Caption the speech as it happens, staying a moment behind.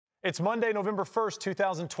It's Monday, November 1st,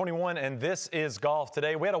 2021, and this is Golf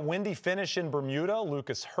Today. We had a windy finish in Bermuda.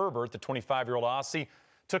 Lucas Herbert, the 25-year-old Aussie,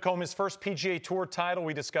 took home his first PGA Tour title.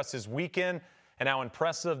 We discussed his weekend and how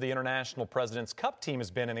impressive the International President's Cup team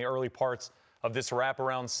has been in the early parts of this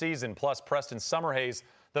wraparound season. Plus, Preston Summerhays,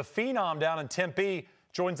 the phenom down in Tempe,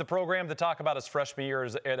 joins the program to talk about his freshman year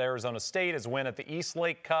at Arizona State, his win at the East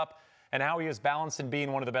Lake Cup, and how he is balancing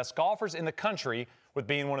being one of the best golfers in the country with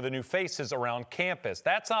being one of the new faces around campus.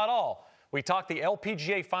 That's not all. We talk the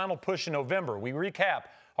LPGA final push in November. We recap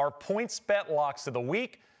our points bet locks of the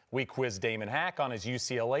week. We quiz Damon Hack on his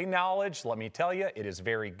UCLA knowledge. Let me tell you, it is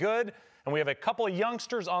very good. And we have a couple of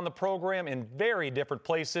youngsters on the program in very different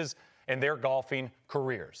places in their golfing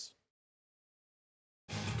careers.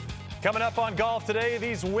 Coming up on Golf Today,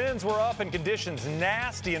 these winds were up and conditions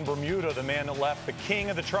nasty in Bermuda. The man that left the king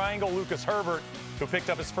of the triangle, Lucas Herbert, who picked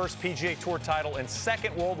up his first PGA Tour title and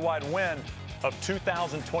second worldwide win of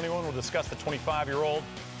 2021. We'll discuss the 25-year-old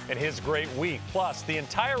and his great week. Plus, the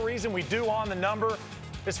entire reason we do On the Number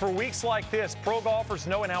is for weeks like this, pro golfers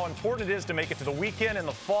knowing how important it is to make it to the weekend in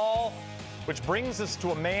the fall, which brings us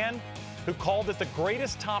to a man who called it the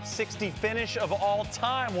greatest top 60 finish of all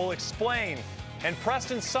time. We'll explain. And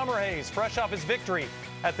Preston Summerhays, fresh off his victory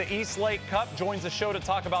at the East Lake Cup, joins the show to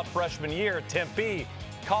talk about freshman year at Tempe,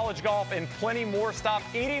 college golf, and plenty more. Stop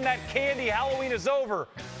eating that candy. Halloween is over.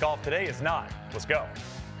 Golf Today is not. Let's go.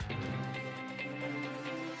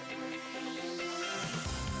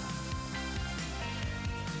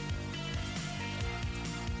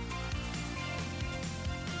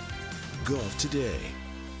 Golf Today,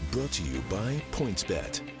 brought to you by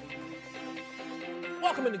PointsBet.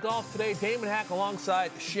 Welcome into Golf Today. Damon Hack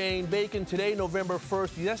alongside Shane Bacon. Today, November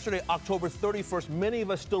 1st. Yesterday, October 31st. Many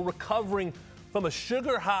of us still recovering from a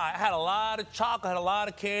sugar high. I had a lot of chocolate, had a lot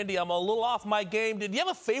of candy. I'm a little off my game. Did you have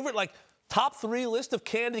a favorite, top 3 list of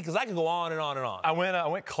candy? Because I could go on and on and on. I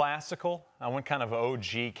went classical. I went kind of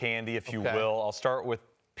OG candy, if you will. I'll start with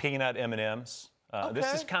peanut M&Ms.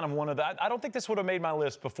 This is kind of one of the. I don't think this would have made my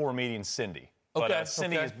list before meeting Cindy. But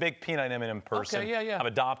Cindy is a big peanut M&M person. I've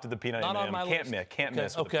adopted the peanut Not M&M. on my Can't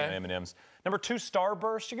miss with the peanut M&Ms. Number 2,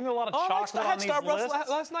 Starburst. You're getting a lot of chocolate on these lists.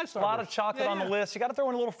 Last night, Starburst. A lot of chocolate on the list. You got to throw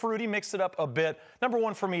in a little fruity, mix it up a bit. Number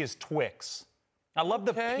 1 for me is Twix. I love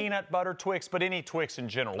the peanut butter Twix, but any Twix in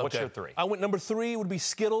general. What's your 3? I went number 3 would be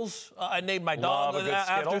Skittles. I named my dog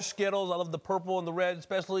after Skittles. I love the purple and the red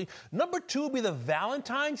especially. Number 2 would be the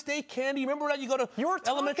Valentine's Day candy. Remember that? You go to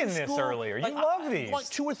elementary school. This earlier. You love these. Like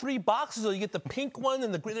 2 or 3 boxes. You get the pink one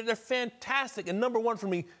and the green. They're fantastic. And number 1 for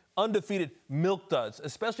me, undefeated Milk Duds,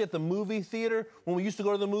 especially at the movie theater. When we used to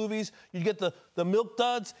go to the movies, you get the Milk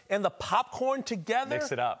Duds and the popcorn together.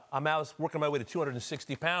 Mix it up. I was working my way to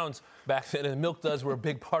 260 pounds back then, and Milk Duds were a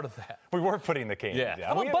big part of that. We were putting the candy down.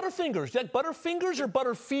 How about Butterfingers? Is that Butterfingers or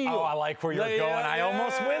Butterfield? Oh, I like where you're going. I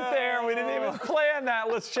almost went there. We didn't even plan that.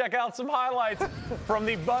 Let's check out some highlights from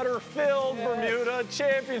the Butter-filled Bermuda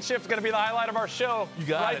Championship. It's going to be the highlight of our show. You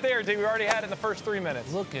got right there, dude. We already had it in the first 3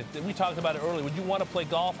 minutes. Look at we talked about it earlier. Would you want to play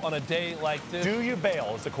golf on a day like this? Do you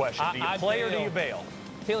bail is the question. Do you play or do you bail?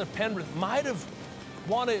 Taylor Pendrith might have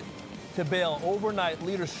wanted to bail overnight.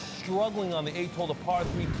 Leader struggling on the 8th hole. The par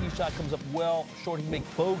 3 tee shot comes up well short. He can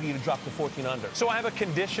make bogey to drop to 14 under. So I have a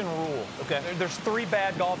condition rule. Okay. There's 3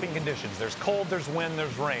 bad golfing conditions. There's cold, there's wind,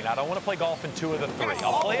 there's rain. I don't want to play golf in 2 of the 3.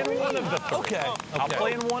 I'll play in 1 of the 3. Okay. I'll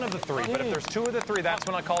play in 1 of the 3. But if there's 2 of the 3, that's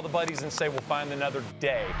when I call the buddies and say we'll find another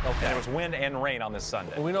day. Okay. And it was wind and rain on this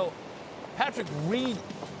Sunday. And we know Patrick Reed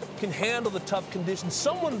can handle the tough conditions.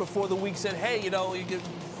 Someone before the week said, hey, you get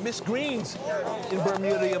miss greens in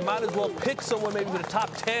Bermuda. You might as well pick someone maybe with a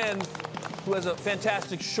top 10 who has a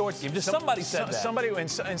fantastic short game. Just somebody said that. Somebody,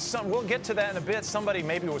 we'll get to that in a bit. Somebody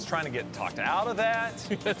maybe was trying to get talked out of that.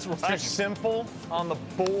 That's right. Too simple on the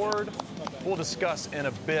board. We'll discuss in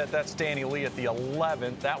a bit. That's Danny Lee at the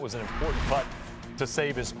 11th. That was an important putt to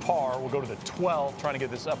save his par. We'll go to the 12th, trying to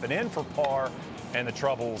get this up and in for par, and the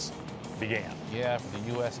troubles began. Yeah, for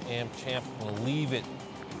the U.S. Am champ, going to leave it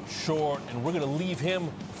short, and we're going to leave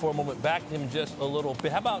him for a moment, back to him just a little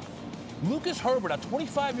bit. How about Lucas Herbert, a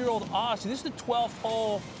 25-year-old Aussie? This is the 12th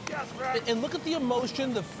hole. Yes, right. And look at the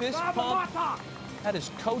emotion, the fist pump. Had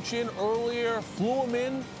his coach in earlier, flew him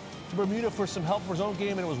in to Bermuda for some help for his own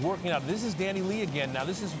game, and it was working out. This is Danny Lee again. Now,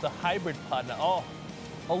 this is the hybrid putt. Now,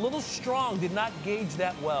 a little strong, did not gauge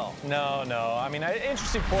that well. No. I mean,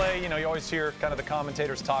 interesting play. You always hear kind of the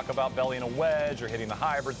commentators talk about bellying a wedge or hitting the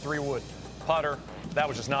hybrid 3-wood putter. That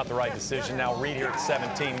was just not the right decision. Now Reed here at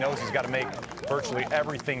 17 knows he's got to make virtually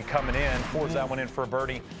everything coming in. Force that one in for a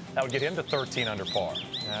birdie. That would get him to 13 under par.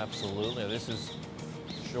 Absolutely. This is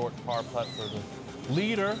short par putt for the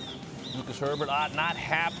leader. Lucas Herbert, not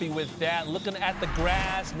happy with that. Looking at the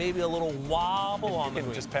grass, maybe a little wobble on the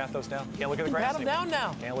green. Just pat those down. Can't look at the grass Pat them down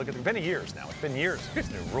now. Can't look at It's been years now. It's been years since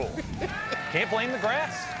this new rule. Can't blame the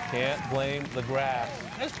grass. Can't blame the grass.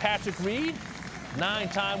 There's Patrick Reed,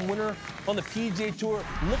 9-time winner on the PGA Tour,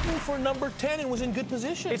 looking for number 10 and was in good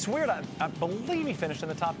position. It's weird. I believe he finished in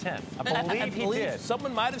the top 10. I believe he did.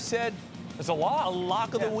 Someone might have said it's a lock. A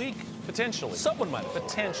lock of the week. Potentially. Someone might have.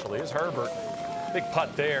 Potentially. It's Herbert. Big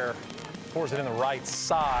putt there. Pours it in the right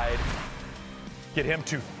side. Get him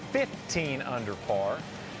to 15 under par.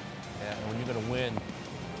 Yeah, and when you're going to win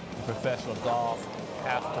in professional golf, you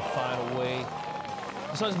have to find a way.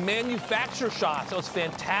 This one's manufacture shots. That was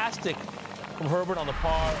fantastic from Herbert on the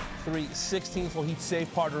par 3 16th. Well, he'd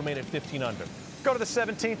save par to remain at 15 under. Go to the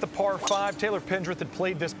 17th, the par 5. Taylor Pendrith had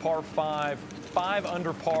played this par 5. 5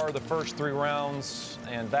 under par the first 3 rounds,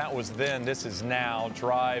 and that was then. This is now.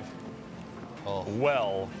 Drive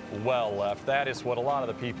well left. That is what a lot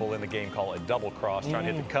of the people in the game call a double cross. Trying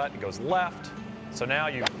to hit the cut, it goes left. So now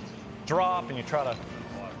you drop and you try to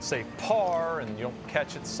say par, and you don't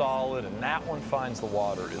catch it solid, and that one finds the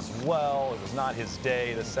water as well. It was not his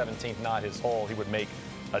day. The 17th, not his hole. He would make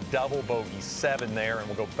a double bogey 7 there, and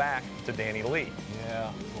we'll go back to Danny Lee.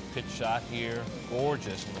 Yeah, little pitch shot here.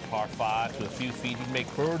 Gorgeous in the par 5 with a few feet. He'd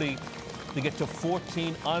make birdie to get to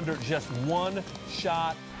 14 under, just 1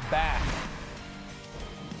 shot back.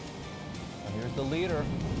 And here's the leader,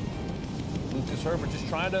 Lucas Herbert, just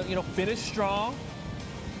trying to, finish strong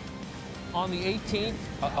on the 18th.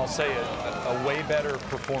 I'll say a way better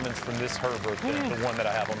performance from this Herbert than the one that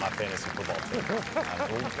I have on my fantasy football team.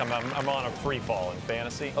 I'm on a free fall in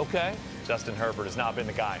fantasy. Okay. Justin Herbert has not been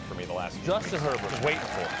the guy for me the last few Justin years. Herbert. Just waiting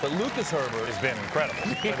for it. But Lucas Herbert has been incredible.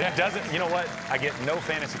 But it doesn't, you know what? I get no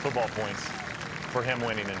fantasy football points for him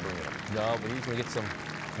winning in Bermuda. No, but he's going to get some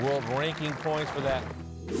world ranking points for that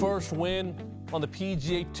first win on the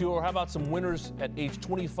PGA Tour. How about some winners at age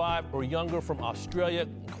 25 or younger from Australia?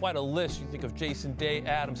 Quite a list. You think of Jason Day,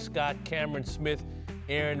 Adam Scott, Cameron Smith,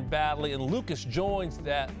 Aaron Baddeley, and Lucas joins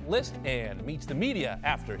that list and meets the media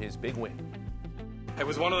after his big win. It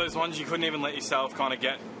was one of those ones you couldn't even let yourself kind of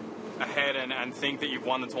get ahead and think that you've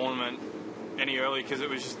won the tournament any early, because it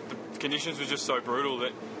was just, the conditions were just so brutal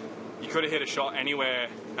that you could have hit a shot anywhere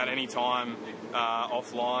at any time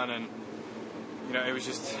offline, and it was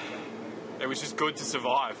just good to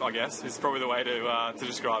survive, I guess, is probably the way to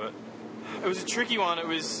describe it. It was a tricky one.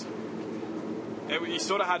 You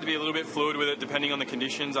sort of had to be a little bit fluid with it depending on the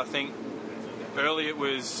conditions. I think early it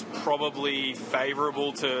was probably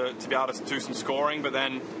favourable to be able to do some scoring, but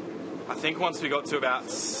then I think once we got to about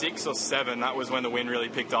 6 or 7, that was when the wind really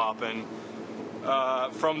picked up, and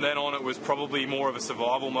from then on it was probably more of a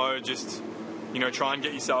survival mode, just try and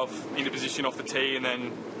get yourself into position off the tee, and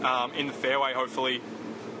then in the fairway hopefully,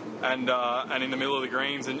 and in the middle of the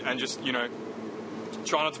greens, and just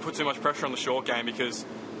try not to put too much pressure on the short game, because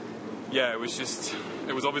it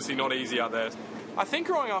was obviously not easy out there. I think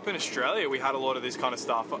growing up in Australia we had a lot of this kind of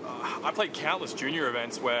stuff. I played countless junior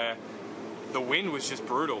events where the wind was just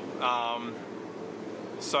brutal. I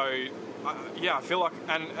feel like,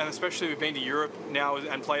 and especially we've been to Europe now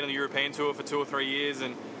and played on the European tour for 2 or 3 years,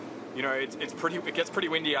 and it gets pretty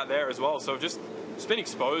windy out there as well. So I've just been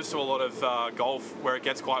exposed to a lot of golf where it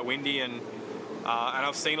gets quite windy, and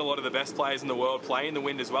I've seen a lot of the best players in the world play in the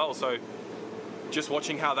wind as well. So just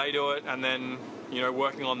watching how they do it, and then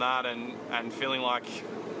working on that, and feeling like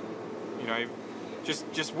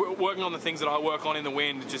just working on the things that I work on in the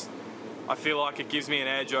wind. I feel like it gives me an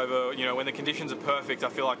edge over when the conditions are perfect. I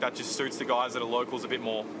feel like that just suits the guys that are locals a bit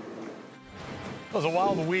more. It was a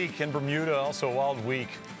wild week in Bermuda, also a wild week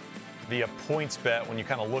via PointsBet when you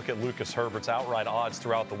kind of look at Lucas Herbert's outright odds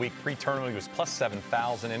throughout the week. Pre-tournament, he was plus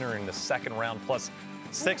 7,000, entering the second round plus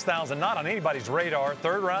 6,000. Not on anybody's radar.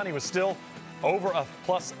 Third round, he was still over a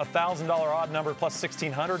plus $1,000 odd number, plus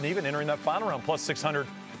 1,600, and even entering that final round plus 600.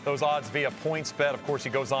 Those odds via PointsBet. Of course, he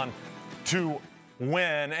goes on to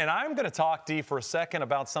win. And I'm going to talk, D, for a second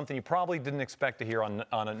about something you probably didn't expect to hear on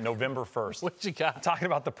November 1st. What you got? Talking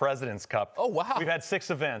about the President's Cup. Oh, wow. We've had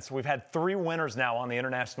 6 events. We've had 3 winners now on the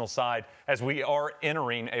international side as we are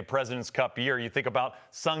entering a President's Cup year. You think about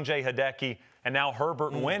Sungjae Hideki and now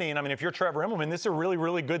Herbert winning. I mean, if you're Trevor Immelman, this are really,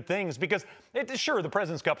 really good things, because sure, the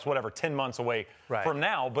President's Cup's 10 months away from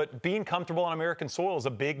now, but being comfortable on American soil is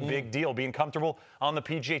a big deal. Being comfortable on the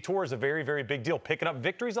PGA Tour is a very, very big deal. Picking up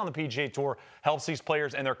victories on the PGA Tour helps these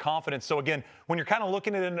players and their confidence. So again, when you're kind of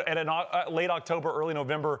looking at a late October, early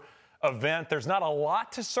November event. There's not a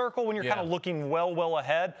lot to circle when you're kind of looking well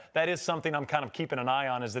ahead. That is something I'm kind of keeping an eye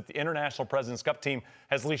on, is that the International President's Cup team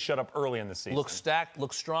has at least shut up early in the season. Looks stacked,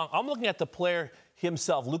 looks strong. I'm looking at the player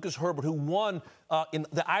himself, Lucas Herbert, who won in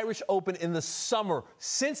the Irish Open in the summer.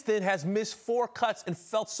 Since then has missed 4 cuts and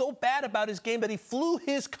felt so bad about his game that he flew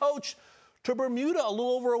his coach to Bermuda a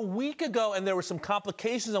little over a week ago, and there were some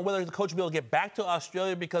complications on whether the coach would be able to get back to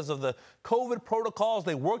Australia because of the COVID protocols.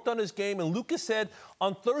 They worked on his game, and Lucas said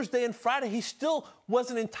on Thursday and Friday he still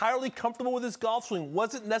wasn't entirely comfortable with his golf swing,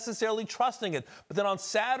 wasn't necessarily trusting it. But then on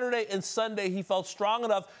Saturday and Sunday, he felt strong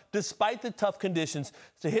enough, despite the tough conditions,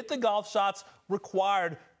 to hit the golf shots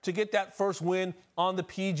required to get that first win on the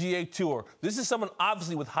PGA Tour. This is someone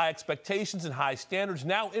obviously with high expectations and high standards,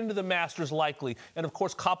 now into the Masters likely, and of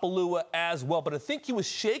course Kapalua as well. But I think he was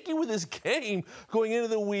shaky with his game going into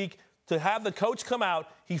the week. To have the coach come out,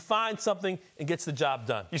 he finds something and gets the job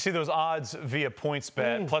done. You see those odds via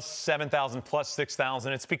PointsBet, plus 7,000, plus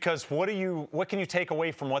 6,000. It's because what can you take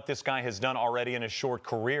away from what this guy has done already in his short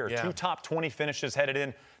career? 2 top 20 finishes headed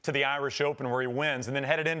in to the Irish Open where he wins, and then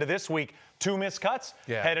headed into this week, 2 missed cuts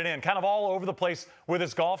headed in. Kind of all over the place with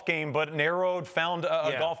his golf game, but narrowed, found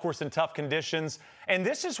a golf course in tough conditions. And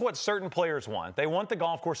this is what certain players want. They want the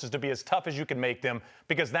golf courses to be as tough as you can make them,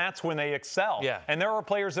 because that's when they excel. And there are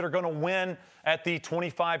players that are going to win at the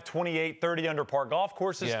 25, 28, 30 under par golf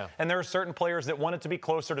courses. And there are certain players that want it to be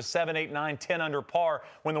closer to 7, 8, 9, 10 under par.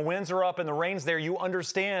 When the winds are up and the rain's there, you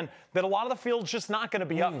understand that a lot of the field's just not going to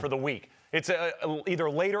be up for the week. It's either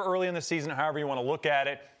late or early in the season, however you want to look at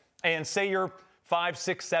it. And say you're 5,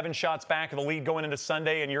 6, 7 shots back of the lead going into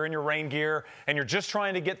Sunday, and you're in your rain gear, and you're just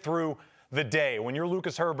trying to get through the day. When you're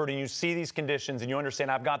Lucas Herbert and you see these conditions and you understand,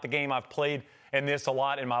 I've got the game, I've played in this a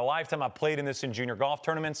lot in my lifetime, I've played in this in junior golf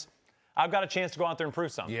tournaments, I've got a chance to go out there and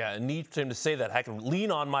prove something. Yeah, it needs him to say that. I can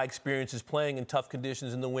lean on my experiences playing in tough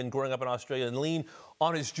conditions in the wind, growing up in Australia, and lean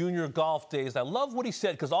on his junior golf days. I love what he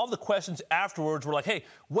said, because all the questions afterwards were like, hey,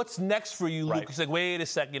 what's next for you, Luke? He's like, wait a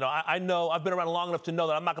second. I know, I've been around long enough to know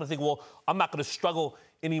that I'm not going to think, well, I'm not going to struggle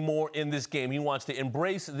anymore in this game. He wants to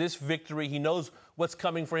embrace this victory. He knows what's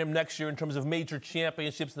coming for him next year in terms of major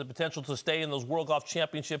championships and the potential to stay in those World Golf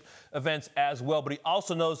Championship events as well. But he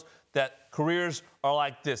also knows that careers are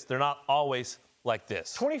like this. They're not always like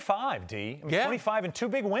this. 25, D. 25 and 2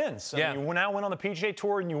 big wins. I mean, you now win on the PGA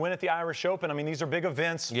Tour and you win at the Irish Open. I mean, these are big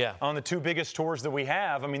events on the 2 biggest tours that we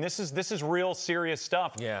have. I mean, this is real serious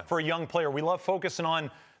stuff for a young player. We love focusing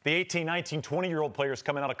on the 18, 19, 20-year-old players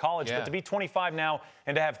coming out of college, but to be 25 now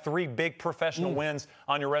and to have 3 big professional wins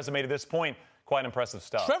on your resume to this point, quite impressive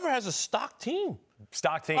stuff. Trevor has a stock team.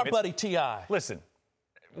 Our buddy T.I. Listen,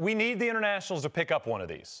 we need the internationals to pick up one of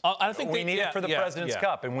these. I think we need it for the President's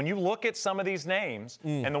Cup. And when you look at some of these names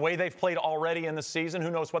and the way they've played already in the season, who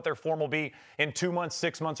knows what their form will be in 2 months,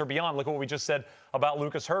 6 months, or beyond. Look at what we just said about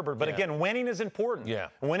Lucas Herbert. But again, winning is important.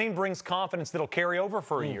 Winning brings confidence that'll carry over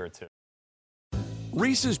for a year or 2.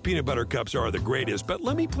 Reese's Peanut Butter Cups are the greatest, but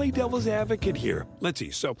let me play devil's advocate here. Let's see.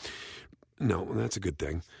 So, no, that's a good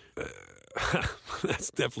thing. That's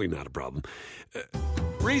definitely not a problem.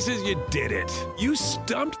 Reese's, you did it. You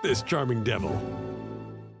stumped this charming devil.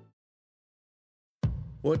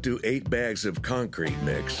 What do 8 bags of concrete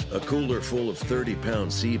mix, a cooler full of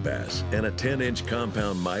 30-pound sea bass, and a 10-inch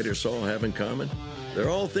compound miter saw have in common? They're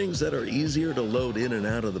all things that are easier to load in and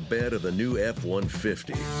out of the bed of the new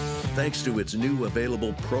F-150. Thanks to its new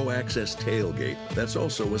available Pro Access tailgate that's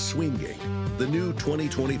also a swing gate. The new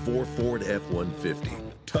 2024 Ford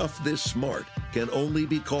F-150. Tough this smart can only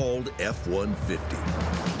be called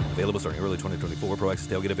F-150. Available starting early 2024. Pro Access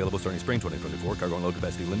tailgate available starting spring 2024. Cargo and load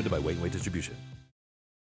capacity limited by weight and weight distribution.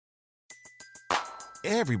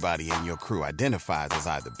 Everybody in your crew identifies as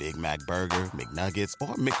either Big Mac Burger, McNuggets,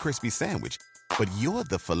 or McCrispy Sandwich. But you're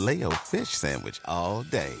the Filet-O-Fish Sandwich all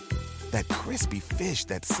day. That crispy fish,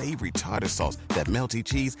 that savory tartar sauce, that melty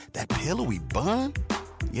cheese, that pillowy bun.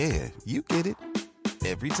 Yeah, you get it.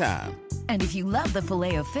 Every time. And if you love the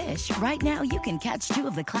Filet-O-Fish, right now you can catch 2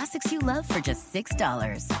 of the classics you love for just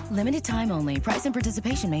 $6. Limited time only. Price and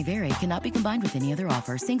participation may vary. Cannot be combined with any other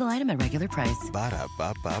offer. Single item at regular price.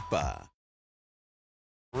 Ba-da-ba-ba-ba.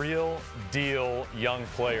 Real deal young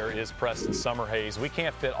player is Preston Summerhays. We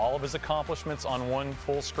can't fit all of his accomplishments on one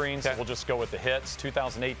full screen, so we'll just go with the hits.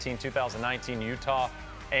 2018, 2019 Utah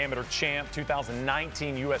Amateur Champ,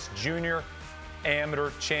 2019 U.S. Junior Amateur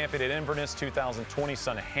Champion at Inverness, 2020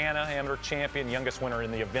 Son of Hannah Amateur Champion, youngest winner in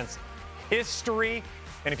the event's history.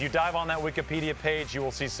 And if you dive on that Wikipedia page, you will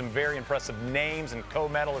see some very impressive names and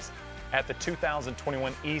co-medalists at the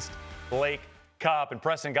 2021 East Lake Cup. And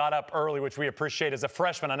Preston got up early, which we appreciate as a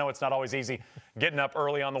freshman. I know it's not always easy getting up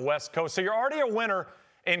early on the West Coast. So you're already a winner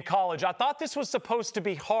in college. I thought this was supposed to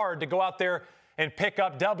be hard to go out there and pick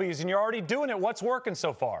up W's, and you're already doing it. What's working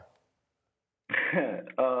so far?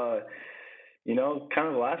 Kind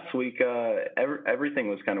of last week, everything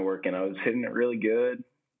was kind of working. I was hitting it really good,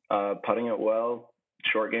 putting it well.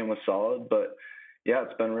 Short game was solid, but yeah,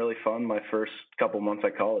 it's been really fun my first couple months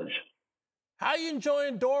at college. How are you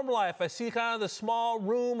enjoying dorm life? I see kind of the small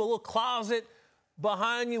room, a little closet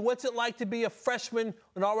behind you. What's it like to be a freshman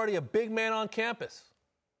and already a big man on campus?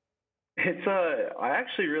 I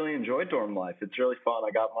actually really enjoy dorm life. It's really fun.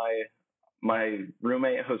 I got my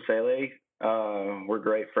roommate, Josele. We're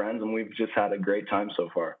great friends, and we've just had a great time so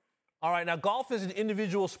far. All right, now golf is an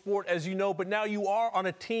individual sport, as you know, but now you are on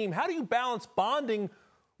a team. How do you balance bonding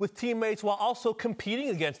with teammates while also competing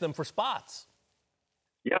against them for spots?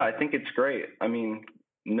 Yeah, I think it's great. I mean,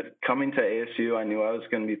 coming to ASU, I knew I was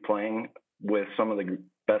going to be playing with some of the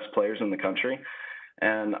best players in the country,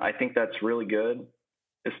 and I think that's really good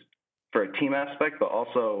for a team aspect, but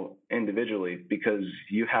also individually, because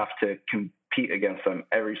you have to compete against them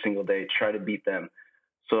every single day, try to beat them.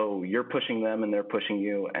 So you're pushing them and they're pushing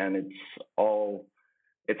you, and it's all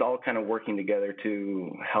kind of working together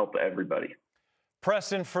to help everybody.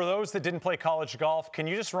 Preston, for those that didn't play college golf, can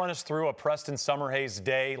you just run us through a Preston Summerhays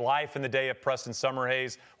day, life in the day of Preston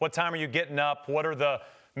Summerhays? What time are you getting up? What are the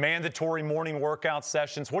mandatory morning workout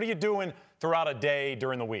sessions? What are you doing throughout a day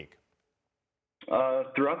during the week?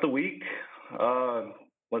 Throughout the week,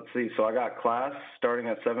 let's see. So I got class starting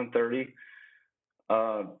at 7:30,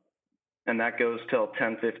 and that goes till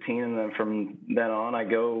 10:15. And then from then on, I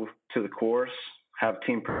go to the course, have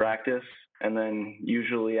team practice, and then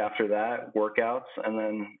usually after that, workouts. And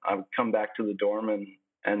then I come back to the dorm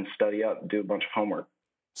and study up, do a bunch of homework.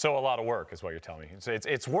 So a lot of work is what you're telling me.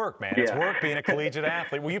 It's work, man. Yeah. It's work being a collegiate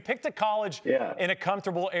athlete. Well, you picked a college in a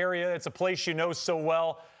comfortable area. It's a place you know so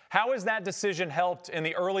well. How has that decision helped in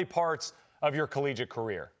the early parts of your collegiate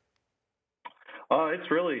career?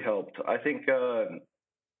 It's really helped. I think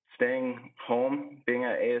staying home, being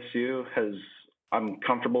at ASU, I'm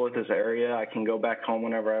comfortable with this area. I can go back home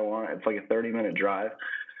whenever I want. It's like a 30-minute drive.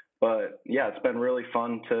 But, yeah, it's been really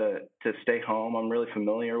fun to stay home. I'm really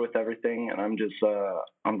familiar with everything, and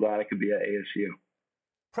I'm glad I could be at ASU.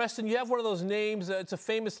 Preston, you have one of those names. It's a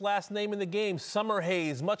famous last name in the game,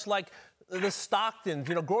 Summerhays, much like the Stocktons.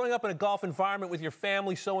 You know, growing up in a golf environment with your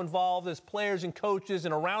family so involved as players and coaches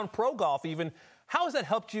and around pro golf even, how has that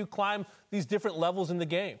helped you climb these different levels in the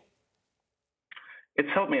game? It's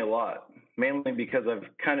helped me a lot, mainly because I've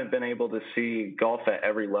kind of been able to see golf at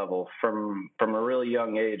every level. From a really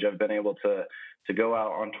young age, I've been able to go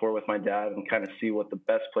out on tour with my dad and kind of see what the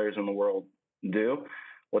best players in the world do,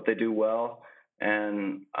 what they do well.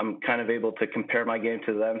 And I'm kind of able to compare my game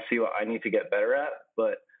to them, see what I need to get better at.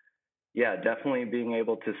 But yeah, definitely being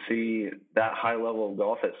able to see that high level of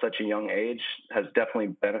golf at such a young age has definitely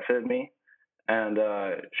benefited me and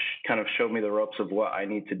kind of showed me the ropes of what I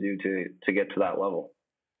need to do to get to that level.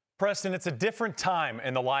 Preston, it's a different time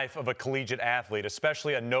in the life of a collegiate athlete,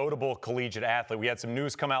 especially a notable collegiate athlete. We had some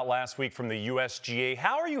news come out last week from the USGA.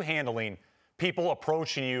 How are you handling people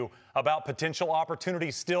approaching you about potential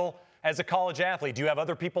opportunities still as a college athlete? Do you have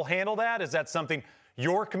other people handle that? Is that something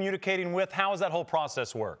you're communicating with? How does that whole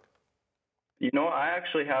process work? You know, I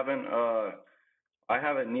actually haven't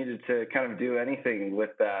needed to kind of do anything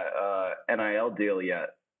with that NIL deal yet.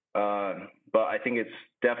 But I think it's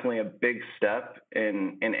definitely a big step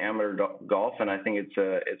in amateur golf, and I think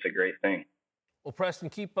it's a great thing. Well, Preston,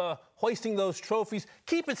 keep hoisting those trophies.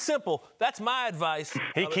 Keep it simple. That's my advice.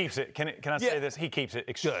 He keeps it. Can I say this? He keeps it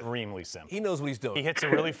extremely simple. He knows what he's doing. He hits it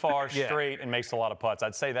really far, straight, and makes a lot of putts.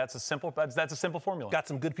 I'd say that's a simple formula. Got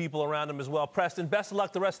some good people around him as well. Preston, best of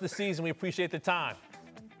luck the rest of the season. We appreciate the time.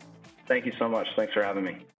 Thank you so much. Thanks for having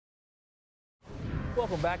me.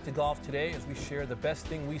 Welcome back to Golf Today as we share the best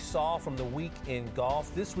thing we saw from the week in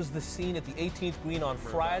golf. This was the scene at the 18th green on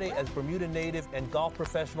Friday as Bermuda native and golf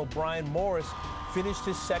professional Brian Morris finished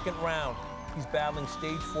his second round. He's battling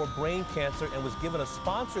stage 4 brain cancer and was given a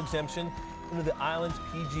sponsor exemption into the island's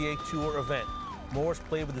PGA Tour event. Morris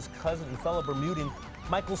played with his cousin and fellow Bermudian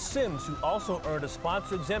Michael Sims, who also earned a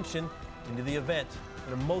sponsor exemption into the event.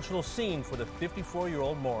 An emotional scene for the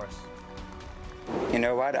 54-year-old Morris. You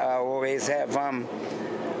know what? I always have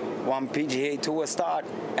one PGA Tour start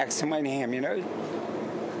extra my name, you know,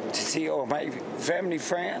 to see all my family,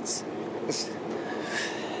 friends. It's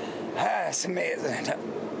amazing.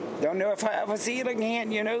 Don't know if I ever see it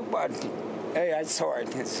again, you know, but hey, I saw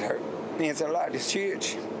it. It means a lot. It's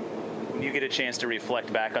huge. When you get a chance to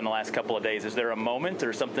reflect back on the last couple of days, is there a moment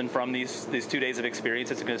or something from these 2 days of experience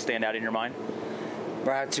that's going to stand out in your mind?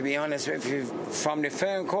 But to be honest with you, from the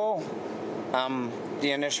phone call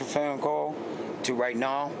the initial phone call to right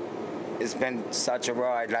now, it's been such a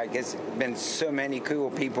ride. Like, it's been so many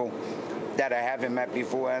cool people that I haven't met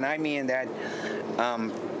before. And I mean that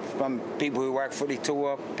from people who work for the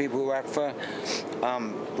tour, people who work for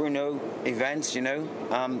Bruno events, you know.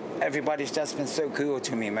 Everybody's just been so cool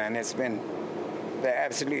to me, man. They're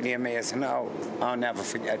absolutely amazing. I'll never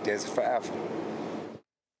forget this forever.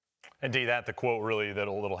 Indeed, the quote really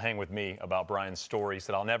that'll hang with me about Brian's story. He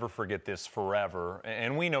said, "I'll never forget this forever."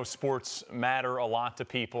 And we know sports matter a lot to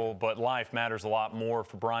people, but life matters a lot more.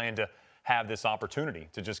 For Brian to have this opportunity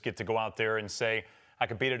to just get to go out there and say, I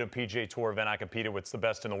competed at a PGA Tour event, I competed with the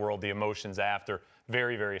best in the world, the emotions after.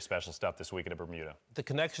 Very, very special stuff this weekend at Bermuda. The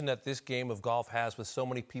connection that this game of golf has with so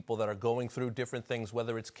many people that are going through different things,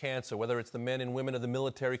 whether it's cancer, whether it's the men and women of the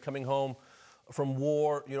military coming home from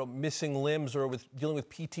war, you know, missing limbs or dealing with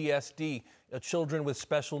PTSD, children with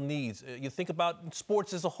special needs. You think about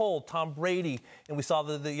sports as a whole, Tom Brady, and we saw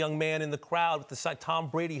the young man in the crowd with the sign, Tom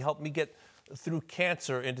Brady helped me get through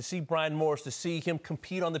cancer, and to see Brian Morris, to see him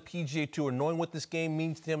compete on the PGA Tour, knowing what this game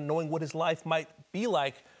means to him, knowing what his life might be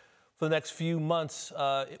like for the next few months,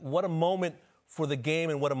 what a moment for the game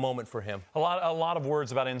and what a moment for him. A lot of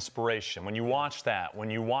words about inspiration. When you watch that, when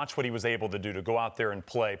you watch what he was able to do, to go out there and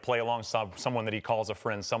play alongside someone that he calls a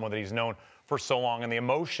friend, someone that he's known for so long, and the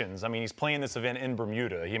emotions. I mean, he's playing this event in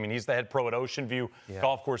Bermuda. I mean, he's the head pro at Ocean View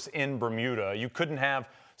Golf Course in Bermuda. You couldn't have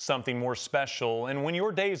something more special. And when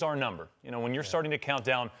your days are numbered, you know, when you're starting to count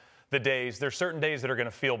down the days, there's certain days that are going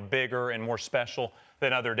to feel bigger and more special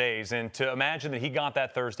than other days. And to imagine that he got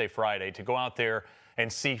that Thursday, Friday, to go out there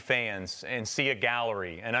and see fans and see a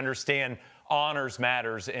gallery and understand honors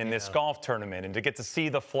matters in this golf tournament, and to get to see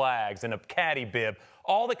the flags and a caddy bib,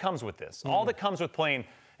 all that comes with this, all that comes with playing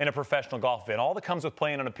in a professional golf event, all that comes with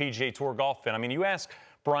playing on a PGA Tour golf event. I mean, you ask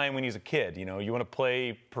Brian when he's a kid, you know, you want to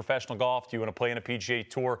play professional golf? Do you want to play in a PGA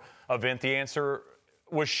Tour event? The answer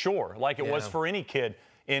was sure, like it was for any kid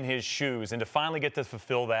in his shoes. And to finally get to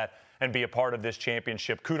fulfill that and be a part of this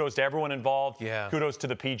championship, kudos to everyone involved. Kudos to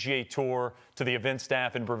the PGA Tour, to the event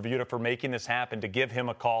staff in Bermuda for making this happen, to give him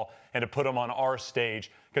a call and to put him on our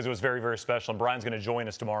stage, because it was very, very special. And Brian's going to join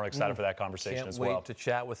us tomorrow. Excited for that conversation as well. Can't wait to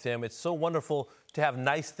chat with him. It's so wonderful to have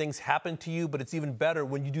nice things happen to you, but it's even better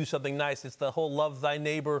when you do something nice. It's the whole love thy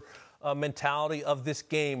neighbor mentality of this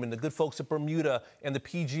game, and the good folks at Bermuda and the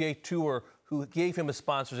PGA Tour who gave him a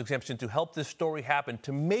sponsor's exemption to help this story happen,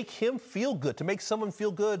 to make him feel good, to make someone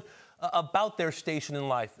feel good about their station in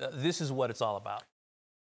life. This is what it's all about.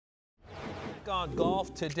 On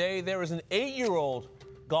golf today, there is an 8-year-old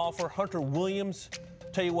golfer, Hunter Williams.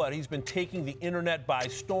 Tell you what, he's been taking the internet by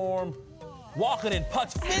storm, walking in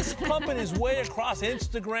putts, fist pumping his way across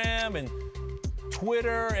Instagram and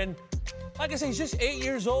Twitter. And like I say, he's just 8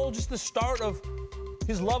 years old, just the start of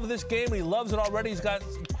his love of this game, and he loves it already. He's got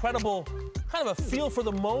incredible kind of a feel for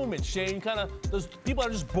the moment, Shane. Kind of those people are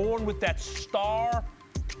just born with that star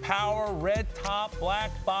power, red top, black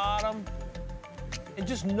bottom, and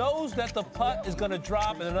just knows that the putt is going to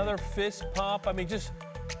drop and another fist pump. I mean, just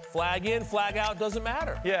flag in, flag out, doesn't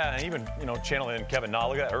matter. Yeah, and even, you know, channeling Kevin Na,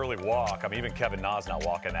 look at that early walk. I mean, even Kevin Na's not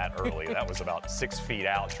walking that early. That was about 6 feet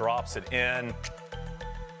out, drops it in.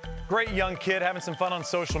 Great young kid, having some fun on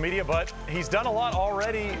social media, but he's done a lot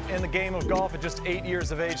already in the game of golf at just 8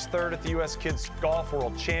 years of age. Third at the U.S. Kids Golf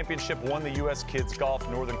World Championship, won the U.S. Kids Golf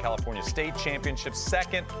Northern California State Championship.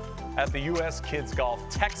 Second at the U.S. Kids Golf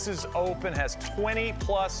Texas Open, has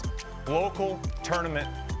 20-plus local tournament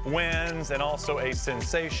wins, and also a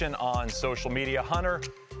sensation on social media. Hunter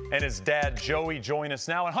and his dad, Joey, join us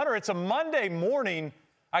now. And Hunter, it's a Monday morning.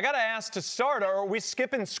 I got to ask to start, are we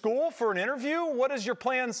skipping school for an interview? What is your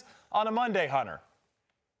plans on a Monday, Hunter?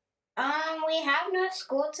 We have no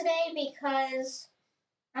school today because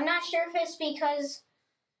I'm not sure if it's because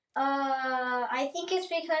I think it's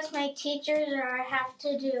because my teachers have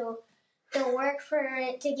to do the work for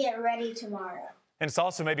it to get ready tomorrow. And it's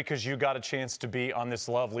also maybe because you got a chance to be on this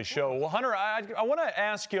lovely show. Well, Hunter, I want to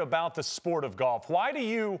ask you about the sport of golf. Why do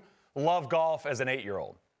you love golf as an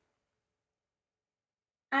 8-year-old?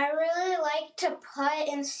 I really like to putt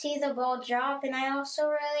and see the ball drop, and I also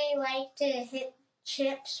really like to hit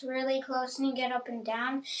chips really close and get up and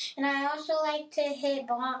down. And I also like to hit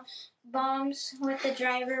bombs with the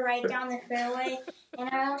driver right down the fairway. And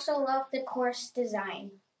I also love the course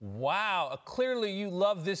design. Wow, clearly you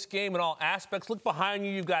love this game in all aspects. Look behind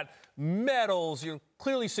you, you've got medals, you're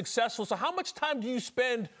clearly successful. So how much time do you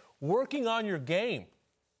spend working on your game?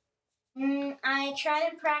 I try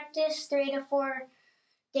to practice 3 to 4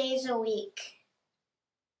 days a week.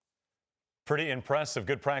 Pretty impressive.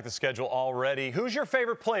 Good practice schedule already. Who's your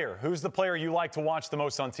favorite player? Who's the player you like to watch the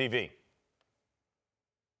most on TV?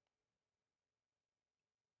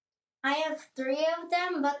 I have 3 of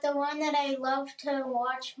them, but the one that I love to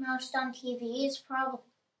watch most on TV is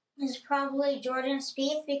probably Jordan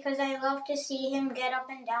Spieth, because I love to see him get up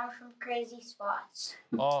and down from crazy spots.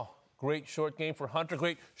 Oh, great short game for Hunter.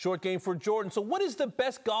 Great short game for Jordan. So what is the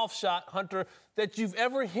best golf shot, Hunter, that you've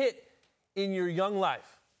ever hit in your young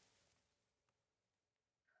life?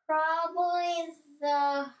 Probably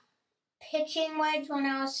the pitching wedge when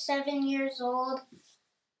I was 7 years old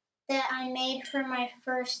that I made for my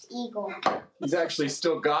first eagle. He's actually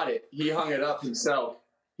still got it. He hung it up himself.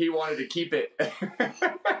 He wanted to keep it.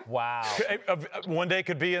 Wow. One day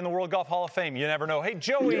could be in the World Golf Hall of Fame. You never know. Hey,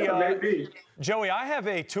 Joey. Yeah, maybe. Joey, I have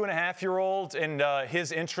a 2.5-year-old, and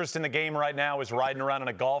his interest in the game right now is riding around in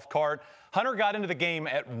a golf cart. Hunter got into the game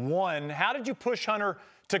at 1. How did you push Hunter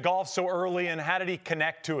to golf so early, and how did he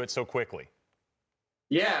connect to it so quickly?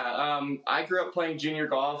 Yeah, I grew up playing junior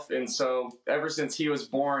golf, and so ever since he was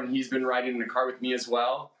born, he's been riding in the cart with me as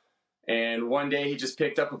well. And one day he just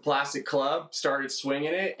picked up a plastic club, started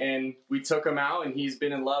swinging it, and we took him out, and he's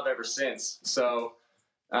been in love ever since. So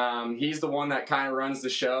he's the one that kind of runs the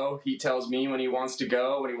show. He tells me when he wants to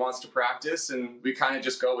go, when he wants to practice, and we kind of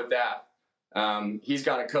just go with that. He's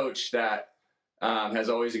got a coach that has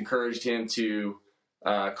always encouraged him to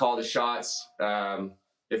call the shots.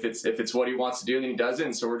 If it's what he wants to do, then he does it.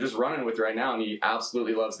 And so we're just running with it right now, and he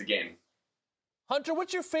absolutely loves the game. Hunter,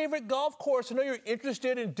 what's your favorite golf course? I know you're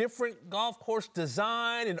interested in different golf course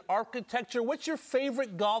design and architecture. What's your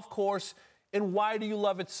favorite golf course, and why do you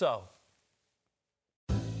love it so?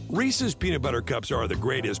 Reese's Peanut Butter Cups are the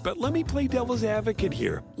greatest, but let me play devil's advocate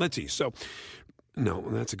here. Let's see. So, no,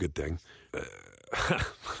 that's a good thing.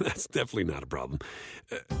 That's definitely not a problem.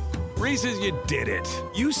 Reese's, you did it.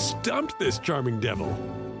 You stumped this charming devil.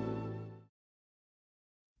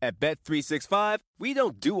 At Bet365, we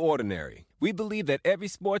don't do ordinary. We believe that every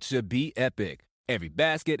sport should be epic. Every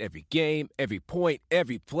basket, every game, every point,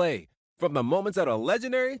 every play. From the moments that are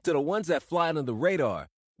legendary to the ones that fly under the radar.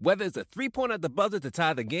 Whether it's a three-pointer at the buzzer to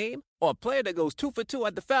tie the game or a player that goes 2 for 2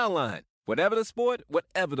 at the foul line. Whatever the sport,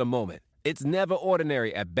 whatever the moment. It's never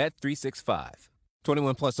ordinary at Bet365.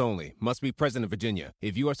 21 plus only. Must be present in Virginia.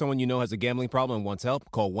 If you or someone you know has a gambling problem and wants help,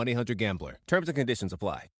 call 1-800-GAMBLER. Terms and conditions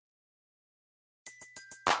apply.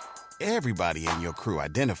 Everybody in your crew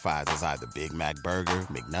identifies as either Big Mac Burger,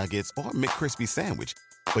 McNuggets, or McCrispy Sandwich.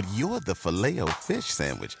 But you're the Filet-O-Fish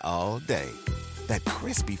Sandwich all day. That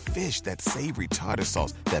crispy fish, that savory tartar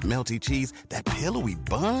sauce, that melty cheese, that pillowy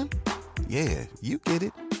bun. Yeah, you get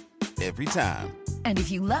it. Every time. And if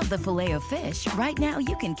you love the Filet-O-Fish, right now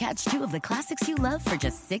you can catch 2 of the classics you love for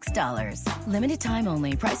just $6. Limited time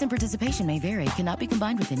only. Price and participation may vary. Cannot be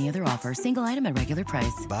combined with any other offer. Single item at regular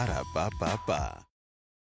price. Ba-da-ba-ba-ba.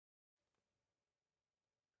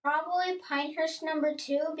 Probably Pinehurst number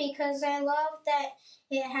 2, because I love that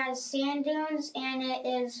it has sand dunes and it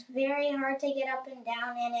is very hard to get up and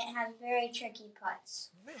down, and it has very tricky putts.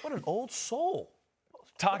 Man, what an old soul.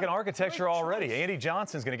 Talking architecture already. Andy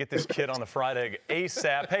Johnson's going to get this kid on the fried egg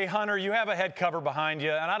ASAP. Hey, Hunter, you have a head cover behind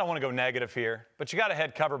you, and I don't want to go negative here, but you got a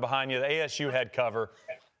head cover behind you, the ASU head cover.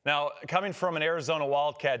 Now, coming from an Arizona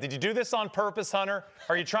Wildcat, did you do this on purpose, Hunter?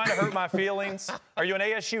 Are you trying to hurt my feelings? Are you an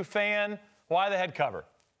ASU fan? Why the head cover?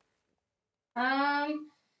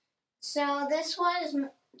 So this was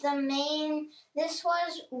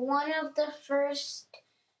one of the first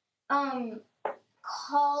college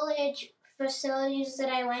facilities that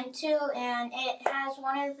I went to, and it has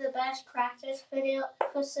one of the best practice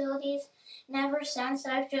facilities. And ever since,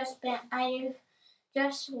 I've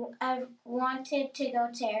wanted to go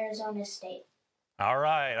to Arizona State. All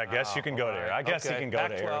right, I guess you can go there. I guess Okay, you can go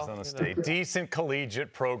to Pac-12, Arizona State. Decent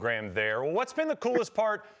collegiate program there. Well, what's been the coolest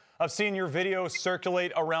part of seeing your videos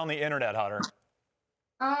circulate around the internet, Hunter?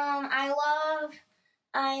 I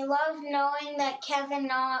love knowing that Kevin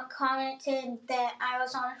Knott commented that I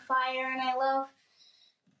was on fire,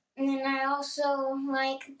 and I also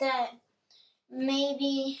like that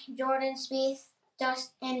maybe Jordan Spieth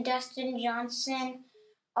and Dustin Johnson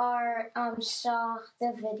saw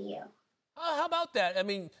the video. How about that? I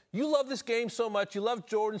mean, you love this game so much. You love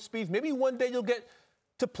Jordan Spieth. Maybe one day you'll get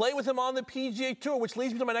to play with him on the PGA Tour, which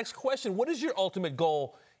leads me to my next question. What is your ultimate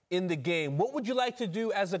goal in the game? What would you like to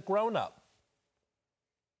do as a grown-up?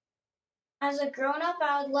 As a grown-up,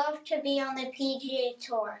 I would love to be on the PGA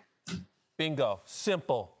Tour. Bingo.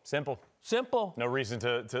 Simple. Simple. No reason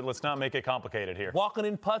to let's not make it complicated here. Walking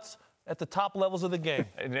in putts at the top levels of the game.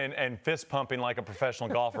 and fist pumping like a professional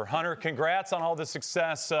golfer. Hunter, congrats on all the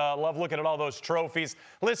success. Love looking at all those trophies.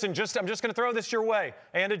 Listen, I'm just going to throw this your way,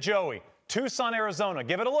 and to Joey. Tucson, Arizona.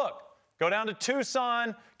 Give it a look. Go down to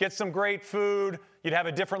Tucson, get some great food. You'd have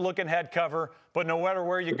a different looking head cover, but no matter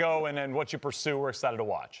where you go and what you pursue, we're excited to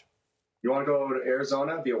watch. You want to go to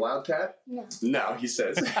Arizona, be a Wildcat? No. No, he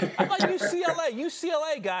says. How about UCLA?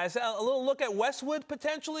 UCLA, guys. A little look at Westwood,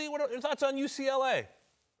 potentially. What are your thoughts on UCLA?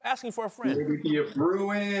 Asking for a friend. Maybe be a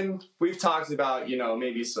Bruin. We've talked about,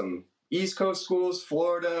 maybe some East Coast schools,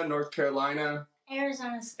 Florida, North Carolina.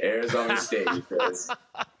 Arizona State. Arizona State, he says.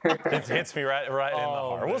 It hits me right in the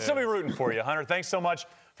heart. Man. We'll still be rooting for you, Hunter. Thanks so much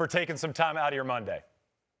for taking some time out of your Monday.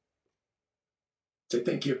 Say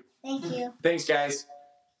thank you. Thank you. Thanks, guys.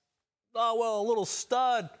 Oh, well, a little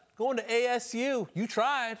stud going to ASU. You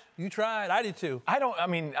tried. I did too. I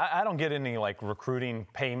don't get any recruiting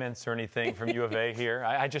payments or anything from U of A here.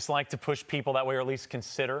 I just like to push people that way, or at least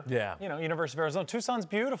consider. Yeah. University of Arizona. Tucson's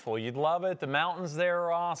beautiful. You'd love it. The mountains there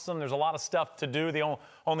are awesome. There's a lot of stuff to do. The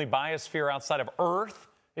only biosphere outside of Earth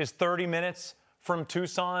is 30 minutes from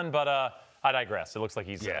Tucson, but I digress. It looks like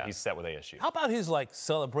he's set with ASU. How about his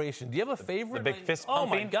celebration? Do you have a favorite? The big fist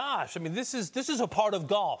pumping? Oh my gosh! I mean, this is a part of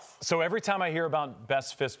golf. So every time I hear about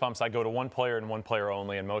best fist pumps, I go to one player and one player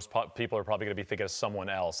only, and most people are probably going to be thinking of someone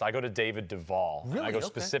else. I go to David Duval. Really? I go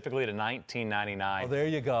specifically to 1999. Oh, there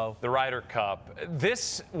you go. The Ryder Cup.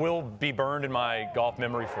 This will be burned in my golf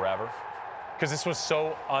memory forever because this was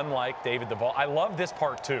so unlike David Duval. I love this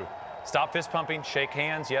part too. Stop fist pumping, shake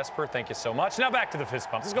hands. Jesper, thank you so much. Now back to the fist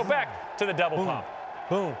pumps. Let's go back to the double pump.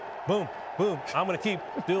 Boom, boom, boom. I'm going to keep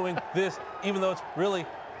doing this, even though it's really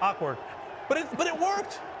awkward. But it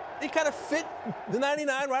worked. It kind of fit the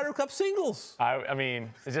 99 Ryder Cup singles. I mean,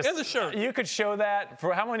 it's just, and the shirt. You could show that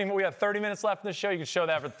for how many? We have 30 minutes left in the show. You could show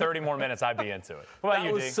that for 30 more minutes. I'd be into it. What about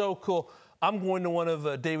you, That was so cool. I'm going to one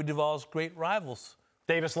of David Duval's great rivals.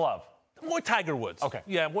 Davis Love. I'm going Tiger Woods. Okay.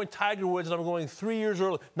 Yeah, I'm going Tiger Woods, and I'm going 3 years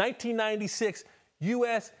early. 1996,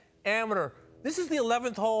 U.S. Amateur. This is the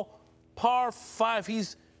 11th hole, par 5.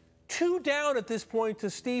 He's 2 down at this point to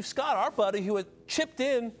Steve Scott, our buddy, who had chipped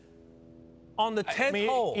in on the 10th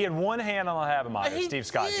hole. He had one hand on the Havemeister, Steve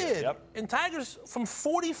Scott did. Yep. And Tiger's from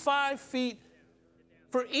 45 feet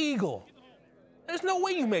for eagle. There's no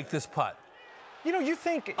way you make this putt. You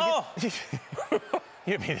think... Oh!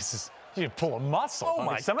 You pull a muscle. Oh,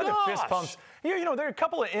 my Some of the fist pumps. There are a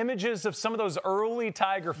couple of images of some of those early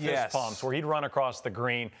Tiger fist pumps where he'd run across the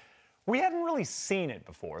green. We hadn't really seen it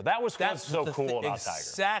before. That's what's so cool about Tiger.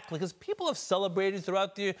 Exactly, because people have celebrated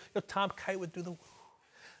throughout the year. Tom Kite would do the...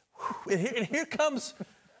 And here comes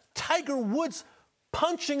Tiger Woods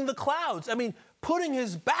punching the clouds. I mean, putting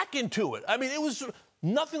his back into it. I mean, it was...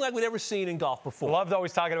 nothing like we'd ever seen in golf before. Loved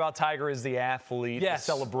always talking about Tiger as the athlete. Yes.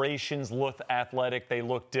 The celebrations looked athletic. They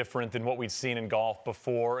looked different than what we'd seen in golf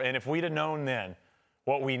before. And if we'd have known then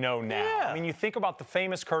what we know now. Yeah. I mean, you think about the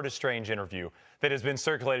famous Curtis Strange interview that has been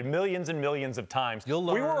circulated millions and millions of times. You'll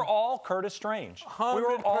learn. We were all Curtis Strange. 100%. We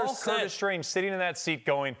were all Curtis Strange sitting in that seat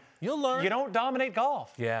going, you'll learn. You don't dominate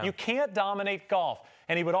golf. Yeah. You can't dominate golf.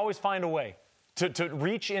 And he would always find a way to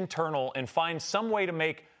reach internal and find some way to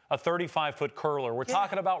make a 35-foot curler. We're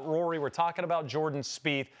talking about Rory. We're talking about Jordan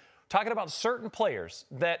Spieth. We're talking about certain players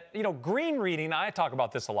that, green reading, I talk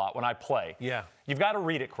about this a lot when I play. Yeah. You've got to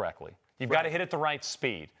read it correctly. You've got to hit it the right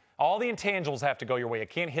speed. All the intangibles have to go your way. It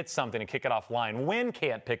can't hit something and kick it offline. Wind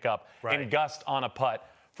can't pick up and gust on a putt.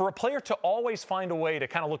 For a player to always find a way to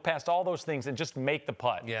kind of look past all those things and just make the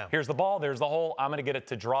putt. Yeah. Here's the ball. There's the hole. I'm going to get it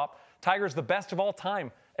to drop. Tiger's the best of all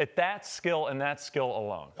time at that skill and that skill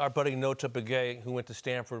alone. Our buddy Nota Begay, who went to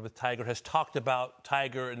Stanford with Tiger, has talked about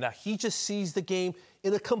Tiger and that he just sees the game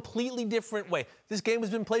in a completely different way. This game has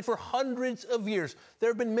been played for hundreds of years. There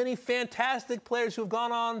have been many fantastic players who have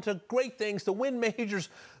gone on to great things, to win majors,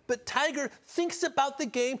 but Tiger thinks about the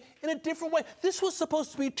game in a different way. This was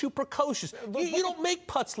supposed to be too precocious. You don't make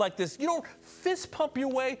putts like this. You don't fist pump your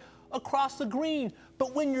way across the green.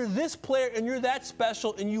 But when you're this player and you're that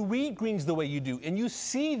special and you read greens the way you do and you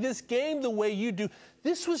see this game the way you do,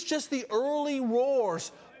 this was just the early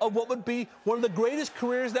roars of what would be one of the greatest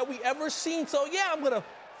careers that we ever seen. So, yeah, I'm going to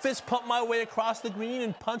fist pump my way across the green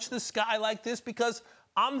and punch the sky like this because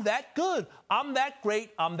I'm that good. I'm that great.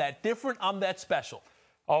 I'm that different. I'm that special.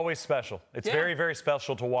 Always special. It's very, very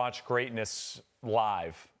special to watch greatness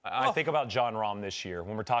live. I think about Jon Rahm this year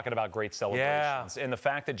when we're talking about great celebrations. And the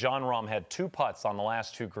fact that Jon Rahm had 2 putts on the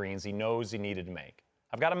last 2 greens he knows he needed to make.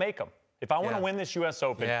 I've got to make them. If I want to win this U.S.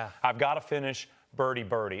 Open, I've got to finish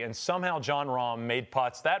birdie. And somehow John Rahm made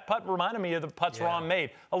putts. That putt reminded me of the putts Rahm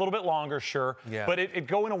made. A little bit longer, sure, but it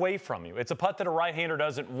going away from you. It's a putt that a right-hander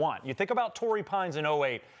doesn't want. You think about Torrey Pines in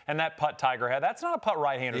 08 and that putt Tiger had. That's not a putt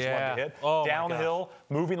right-handers want to hit. Oh, downhill,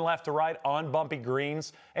 moving left to right on bumpy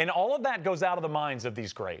greens. And all of that goes out of the minds of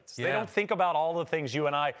these greats. They don't think about all the things you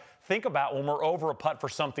and I think about when we're over a putt for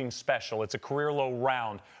something special. It's a career low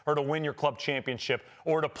round, or to win your club championship,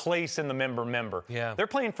 or to place in the member. Yeah. They're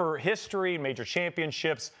playing for history, major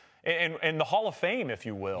championships, and the Hall of Fame, if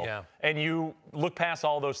you will. Yeah. And you look past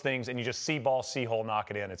all those things and you just see ball, see hole,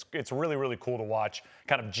 knock it in. It's really, really cool to watch.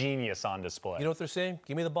 Kind of genius on display. You know what they're saying?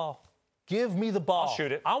 Give me the ball. Give me the ball. I'll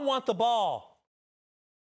shoot it. I want the ball.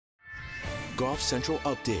 Golf Central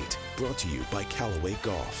Update, brought to you by Callaway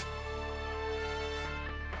Golf.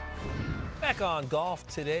 Back on Golf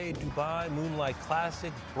Today, Dubai Moonlight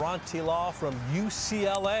Classic. Bronte Law from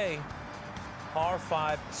UCLA. Par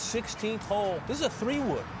 5, 16th hole. This is a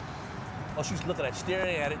 3-wood. Oh, she's looking at,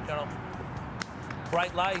 staring at it, you know.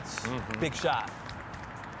 Bright lights, big shot.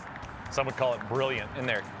 Some would call it brilliant in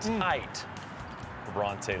there. Tight.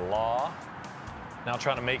 Bronte Law. Now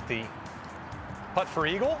trying to make the putt for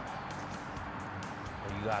eagle.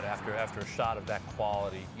 Well, you got after a shot of that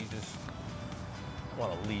quality, you just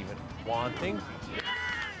want to leave it wanting.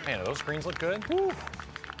 Man, those greens look good. Woo.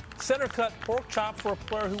 Center cut pork chop for a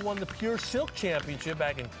player who won the Pure Silk Championship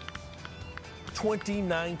back in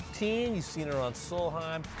 2019. You've seen her on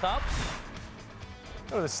Solheim Cups.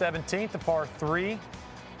 Go to the 17th, the par 3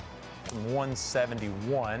 from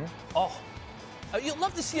 171. Oh, you'd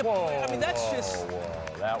love to see a player. I mean, that's just.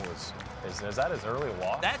 Whoa, that was. Is that as early a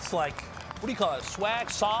walk? That's like, what do you call it? Swag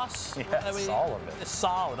sauce? Yeah, I mean, all of it. It's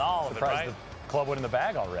solid, all of it, right? The club went in the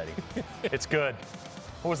bag already. It's good.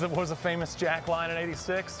 What was the famous Jack line in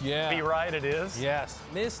 '86? Yeah. Be right, it is. Yes.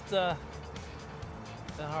 Missed the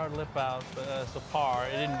hard lip out, but it's a par.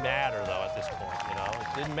 It didn't matter, though, at this point, you know.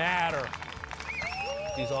 It didn't matter.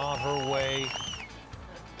 She's on her way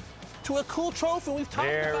to a cool trophy. We've talked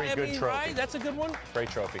about it. Very good trophy. Right? That's a good one. Great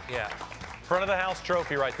trophy. Yeah. Front of the house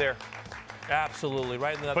trophy right there. Absolutely.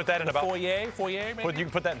 Right in the, put that in about foyer maybe? You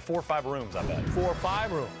can put that in 4 or 5 rooms, I bet. 4 or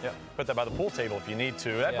 5 rooms. Yeah. Put that by the pool table if you need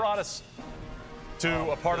to. That brought us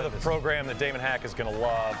to a part of the program that Damon Hack is going to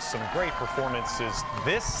love. Some great performances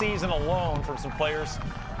this season alone from some players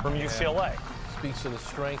from UCLA. Speaks to the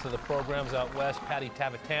strength of the programs out west. Patty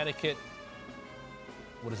Tavatanakit,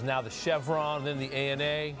 what is now the Chevron, then the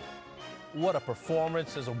ANA. What a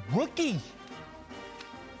performance as a rookie.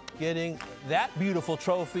 Getting that beautiful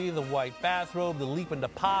trophy, the white bathrobe, the leap into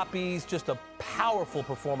poppies, just a powerful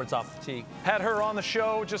performance off the tee. Had her on the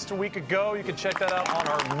show just a week ago. You can check that out on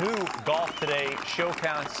our new Golf Today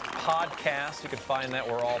Showcast podcast. You can find that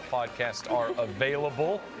where all podcasts are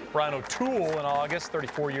available. Brian O'Toole in August,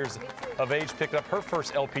 34 years of age, picked up her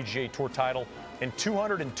first LPGA Tour title in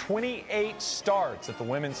 228 starts at the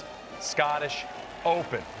Women's Scottish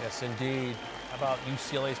Open. Yes, indeed. How about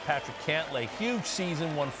UCLA's Patrick Cantlay? Huge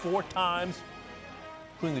season, won 4 times,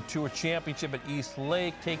 including the Tour Championship at East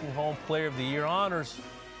Lake, taking home Player of the Year honors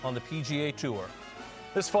on the PGA Tour.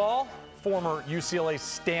 This fall, former UCLA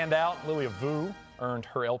standout Lilia Vu earned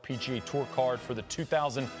her LPGA Tour card for the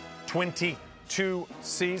 2022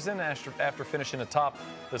 season after finishing atop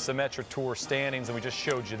the Symetra Tour standings. And we just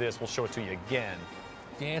showed you this. We'll show it to you again.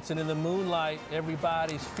 Dancing in the moonlight,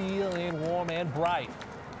 everybody's feeling warm and bright.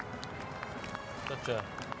 Such a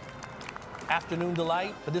afternoon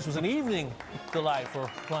delight, but this was an evening delight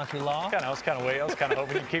for Bronte Law. I was kind of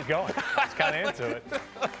hoping you'd keep going. I was kind of into it.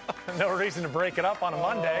 No reason to break it up on a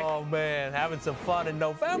Monday. Oh man, having some fun in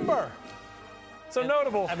November. So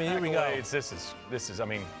notable. I mean, here we go. This is. I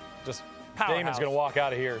mean, just Powerhouse. Damon's going to walk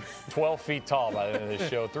out of here 12 feet tall by the end of this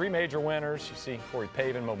show. 3 major winners. You see Corey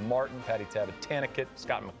Pavin, Mo Martin, Patty Tavatanakit,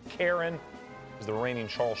 Scott McCarron, who's the reigning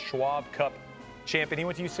Charles Schwab Cup champion. He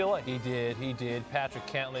went to UCLA. He did. Patrick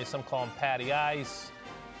Cantlay, some call him Patty Ice,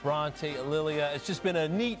 Bronte, Lilia. It's just been a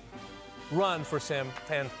neat run for some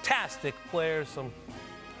fantastic players, some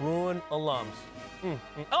Bruin alums.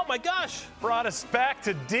 Oh my gosh! Brought us back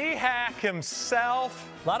to D-Hack himself.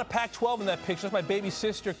 A lot of Pac-12 in that picture. That's my baby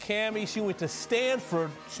sister, Cammie. She went to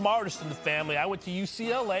Stanford, smartest in the family. I went to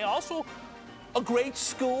UCLA, also a great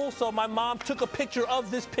school. So my mom took a picture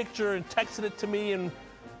of this picture and texted it to me and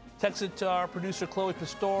texted to our producer, Chloe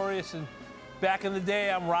Pistorius. And back in the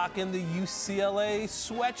day, I'm rocking the UCLA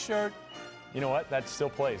sweatshirt. You know what? That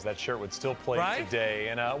still plays. That shirt would still play today.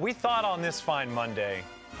 And we thought on this fine Monday,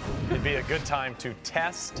 it'd be a good time to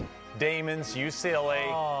test Damon's UCLA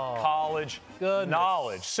college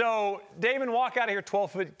knowledge. So, Damon, walk out of here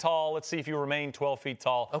 12 feet tall. Let's see if you remain 12 feet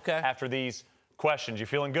tall after these questions. You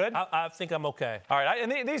feeling good? I think I'm okay. All right.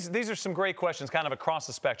 And these are some great questions kind of across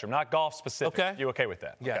the spectrum, not golf specific. Okay. You okay with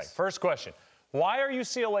that? Yes. Okay. First question. Why are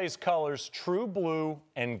UCLA's colors true blue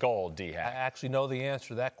and gold, D-Hack? I actually know the answer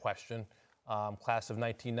to that question. Class of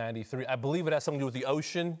 1993. I believe it has something to do with the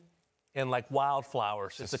ocean and like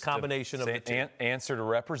wildflowers. It's a combination of the two. Answer to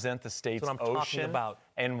represent the state's That's what I'm talking ocean about.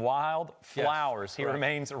 and wildflowers. Yes, he correct.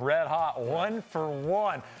 remains red hot, 1 for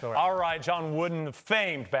 1. Correct. All right, John Wooden, the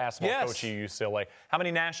famed basketball Yes. coach at UCLA. How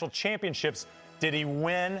many national championships did he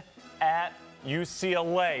win at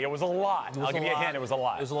UCLA? It was a lot. I'll give you a hint. It was a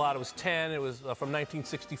lot. It was a lot. It was 10. It was from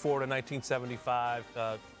 1964 to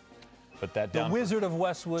 1975. Put that The down. Wizard of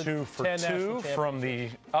Westwood. 2 for 10 2 national from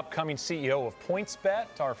the upcoming CEO of PointsBet,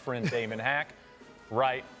 our friend Damon Hack.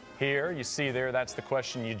 Right here, you see there, that's the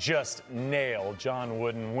question you just nailed. John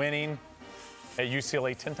Wooden winning at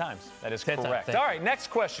UCLA 10 times. That is 10 times, correct. thank All you. right,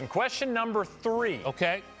 next question. Question number 3.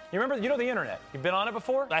 Okay. You know the internet? You've been on it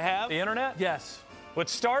before? I have. The internet? Yes. What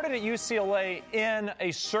started at UCLA in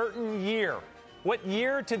a certain year. What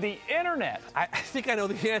year to the internet? I think I know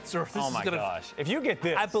the answer. Oh my gosh! If you get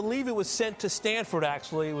this, I believe it was sent to Stanford.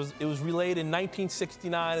 Actually, it was relayed in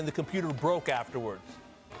 1969, and the computer broke afterwards.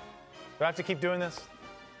 Do I have to keep doing this?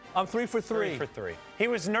 I'm 3 for 3. 3 for 3. He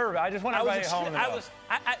was nervous. I just want everybody at home to know.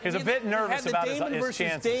 He was a bit nervous about his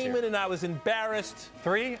chances Damon, here. and I was embarrassed.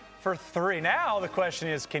 3 for 3. Now the question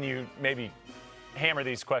is, can you maybe hammer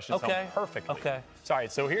these questions home perfectly? Okay. Sorry.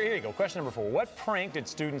 So here you go. Question number 4. What prank did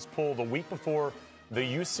students pull the week before the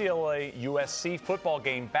UCLA-USC football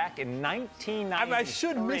game back in 1993? I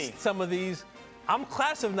should miss some of these. I'm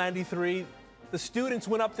class of 93. The students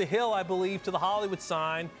went up the hill, I believe, to the Hollywood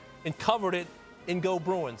sign and covered it in Go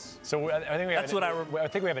Bruins. So I think we have I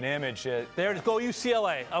think we have an image. There it is. Go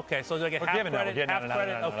UCLA. Okay, so I get half credit. Half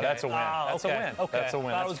credit. No, okay. That's a win. That's a win. Okay. That's a win.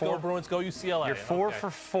 That was Go Bruins. Go UCLA. You're 4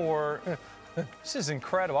 for 4. This is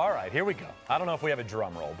incredible. All right, here we go. I don't know if we have a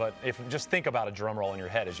drum roll, but just think about a drum roll in your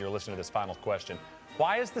head as you're listening to this final question.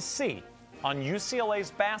 Why is the C on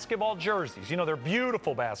UCLA's basketball jerseys? You know, they're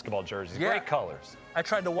beautiful basketball jerseys, great colors. I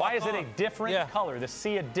tried to walk Why is it a different color? The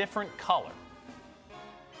C a different color?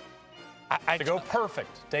 To go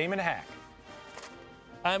perfect, Damon Hack.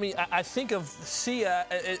 I mean, I think of C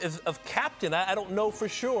of captain. I don't know for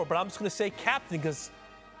sure, but I'm just going to say captain because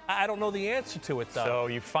I don't know the answer to it, though. So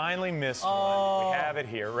you finally missed one. We have it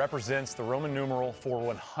here. It represents the Roman numeral for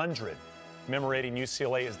 100. Commemorating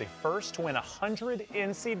UCLA as the first to win 100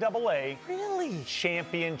 NCAA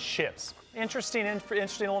championships. Interesting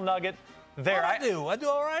little nugget there. I do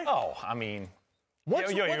all right. Oh, I mean.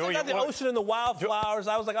 Once I got the ocean and the wildflowers,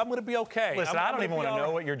 I was like, I'm going to be okay. Listen, I don't even want to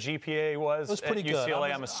know what your GPA was it was pretty at UCLA.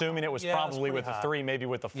 good. I'm assuming it was probably with a 3, maybe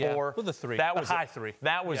with a 4. Yeah, with a 3. That was high 3.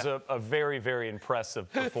 That was a very, very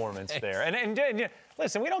impressive performance there. And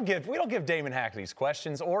listen, we don't give Damon Hack these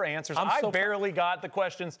questions or answers. I barely got the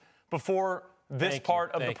questions before this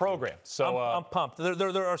part of the program. So I'm pumped.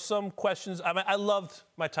 There are some questions. I mean, I loved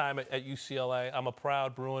my time at UCLA. I'm a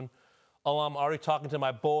proud Bruin alum. Already talking to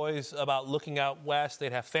my boys about looking out west.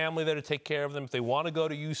 They'd have family there to take care of them if they want to go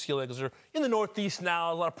to UCLA because they're in the Northeast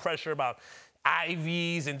now. A lot of pressure about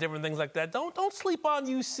Ivies and different things like that. Don't sleep on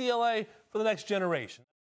UCLA for the next generation.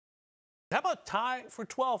 How about tie for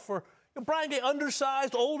 12 for Brian Gay,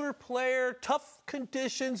 undersized, older player, tough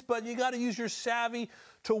conditions, but you got to use your savvy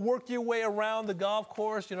to work your way around the golf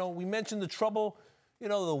course. You know, we mentioned the trouble,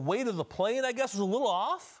 the weight of the plane, I guess, was a little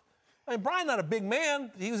off. I mean, Brian, not a big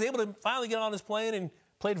man. He was able to finally get on his plane and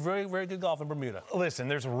played very, very good golf in Bermuda. Listen,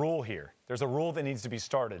 there's a rule here. There's a rule that needs to be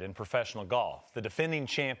started in professional golf. The defending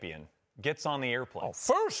champion gets on the airplane.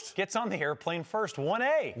 First? Gets on the airplane first.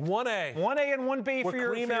 1A. 1A. 1A and 1B for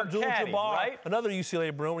your caddy, right? Another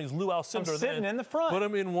UCLA Bruin. He's Lou Alcindor. I'm sitting in the front. Put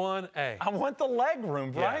him in 1A. I want the leg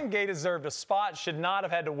room. Brian Gay deserved a spot. Should not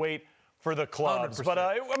have had to wait for the clubs. 100%. But,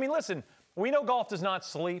 I mean, listen, we know golf does not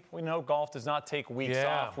sleep. We know golf does not take weeks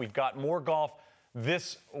off. We've got more golf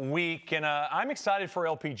this week. And I'm excited for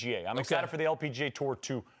LPGA. I'm excited for the LPGA Tour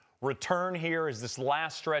to return here as this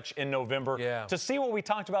last stretch in November to see what we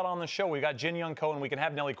talked about on the show. We got Jin Young Ko and we can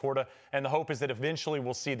have Nelly Korda, and the hope is that eventually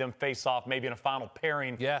we'll see them face off maybe in a final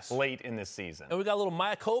pairing late in this season. And we got a little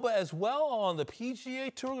Mayakoba as well on the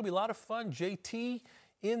PGA Tour. It'll be a lot of fun. JT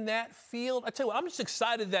in that field. I tell you what, I'm just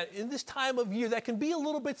excited that in this time of year that can be a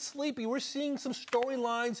little bit sleepy, we're seeing some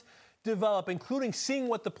storylines develop, including seeing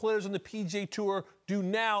what the players on the PGA Tour do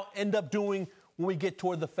now end up doing when we get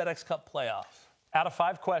toward the FedEx Cup playoffs. Out of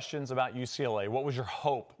 5 questions about UCLA, what was your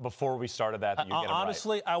hope before we started that you get it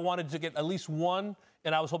honestly, right? I wanted to get at least 1,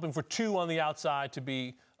 and I was hoping for 2 on the outside to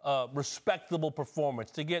be a respectable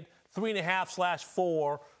performance. To get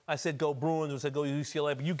 3.5/4, I said go Bruins, I said go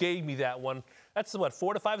UCLA, but you gave me that one. That's what,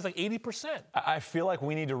 4 to 5 is like 80%. I feel like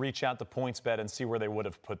we need to reach out to PointsBet and see where they would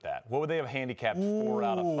have put that. What would they have handicapped 4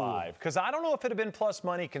 out of 5? Because I don't know if it had been plus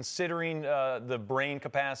money considering the brain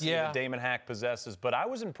capacity that Damon Hack possesses, but I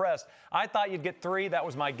was impressed. I thought you'd get 3. That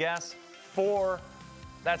was my guess. 4.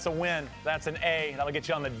 That's a win. That's an A. That'll get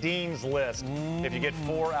you on the Dean's list if you get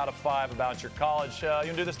 4 out of 5 about your college. You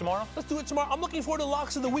gonna do this tomorrow? Let's do it tomorrow. I'm looking forward to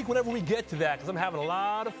locks of the week whenever we get to that because I'm having a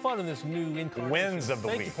lot of fun in this new incarnation. Wins of the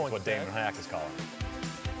week is what Damon Hack is calling.